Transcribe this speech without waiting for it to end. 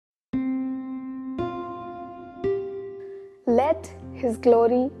let His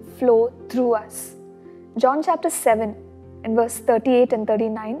glory flow through us. John chapter 7 and verse 38 and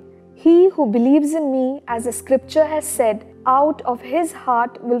 39. He who believes in me, as the scripture has said, out of his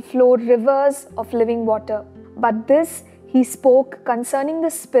heart will flow rivers of living water. But this he spoke concerning the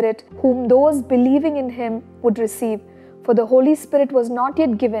Spirit, whom those believing in him would receive. For the Holy Spirit was not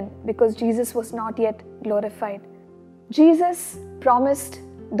yet given, because Jesus was not yet glorified. Jesus promised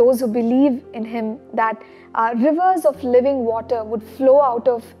those who believe in him that rivers of living water would flow out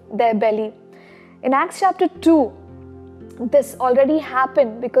of their belly. In Acts chapter 2, this already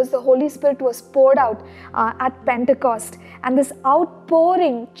happened because the Holy Spirit was poured out at Pentecost, and this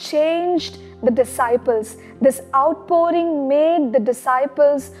outpouring changed the disciples. This outpouring made the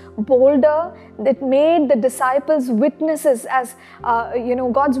disciples bolder. It made the disciples witnesses, as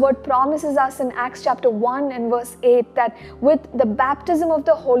God's word promises us in Acts chapter 1 and verse 8, that with the baptism of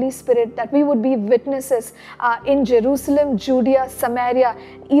the Holy Spirit that we would be witnesses in Jerusalem, Judea, Samaria,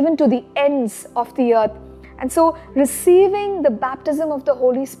 even to the ends of the earth. And so receiving the baptism of the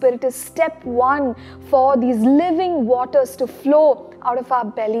Holy Spirit is step one for these living waters to flow out of our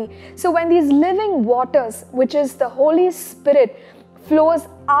belly. So when these living waters, which is the Holy Spirit, flows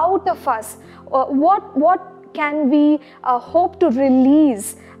out of us, what can we hope to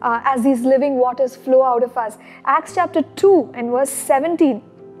release as these living waters flow out of us? Acts chapter 2 and verse 17.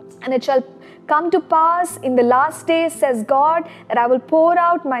 And it shall come to pass in the last days, says God, that I will pour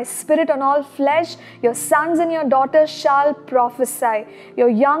out my Spirit on all flesh. Your sons and your daughters shall prophesy. Your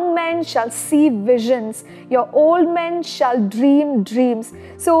young men shall see visions. Your old men shall dream dreams.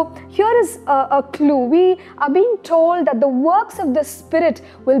 So here is a clue. We are being told that the works of the Spirit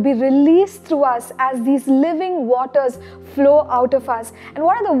will be released through us as these living waters flow out of us. And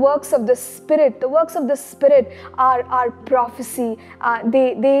what are the works of the Spirit? The works of the Spirit are prophecy.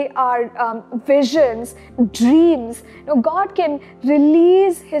 They are visions, dreams. God can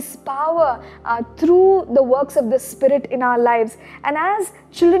release His power through the works of the Spirit in our lives. And as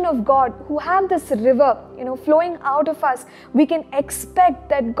children of God who have this river, flowing out of us, we can expect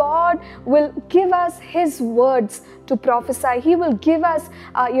that God will give us His words to prophesy. He will give us,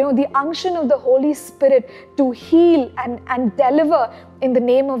 the unction of the Holy Spirit to heal and deliver in the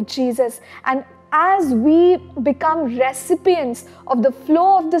name of Jesus. And as we become recipients of the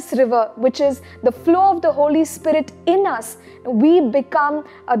flow of this river, which is the flow of the Holy Spirit in us, we become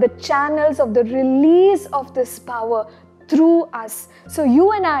the channels of the release of this power through us. So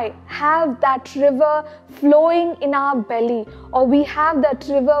you and I have that river flowing in our belly, or we have that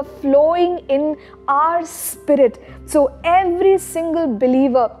river flowing in our spirit. So every single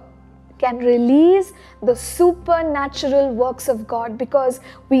believer can release the supernatural works of God because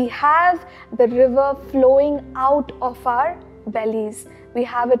we have the river flowing out of our bellies. We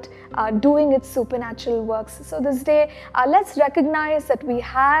have it doing its supernatural works. So this day, let's recognize that we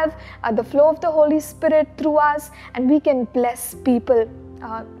have the flow of the Holy Spirit through us, and we can bless people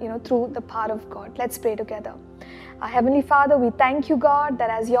through the power of God. Let's pray together. Heavenly Father, we thank you, God,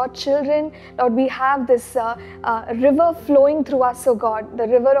 that as your children, Lord, we have this river flowing through us, oh God, the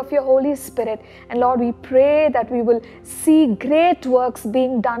river of your Holy Spirit. And Lord, we pray that we will see great works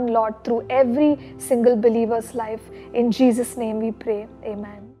being done, Lord, through every single believer's life. In Jesus' name we pray.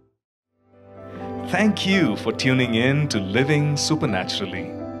 Amen. Thank you for tuning in to Living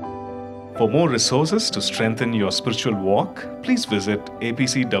Supernaturally. For more resources to strengthen your spiritual walk, please visit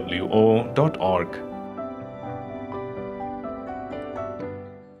apcwo.org.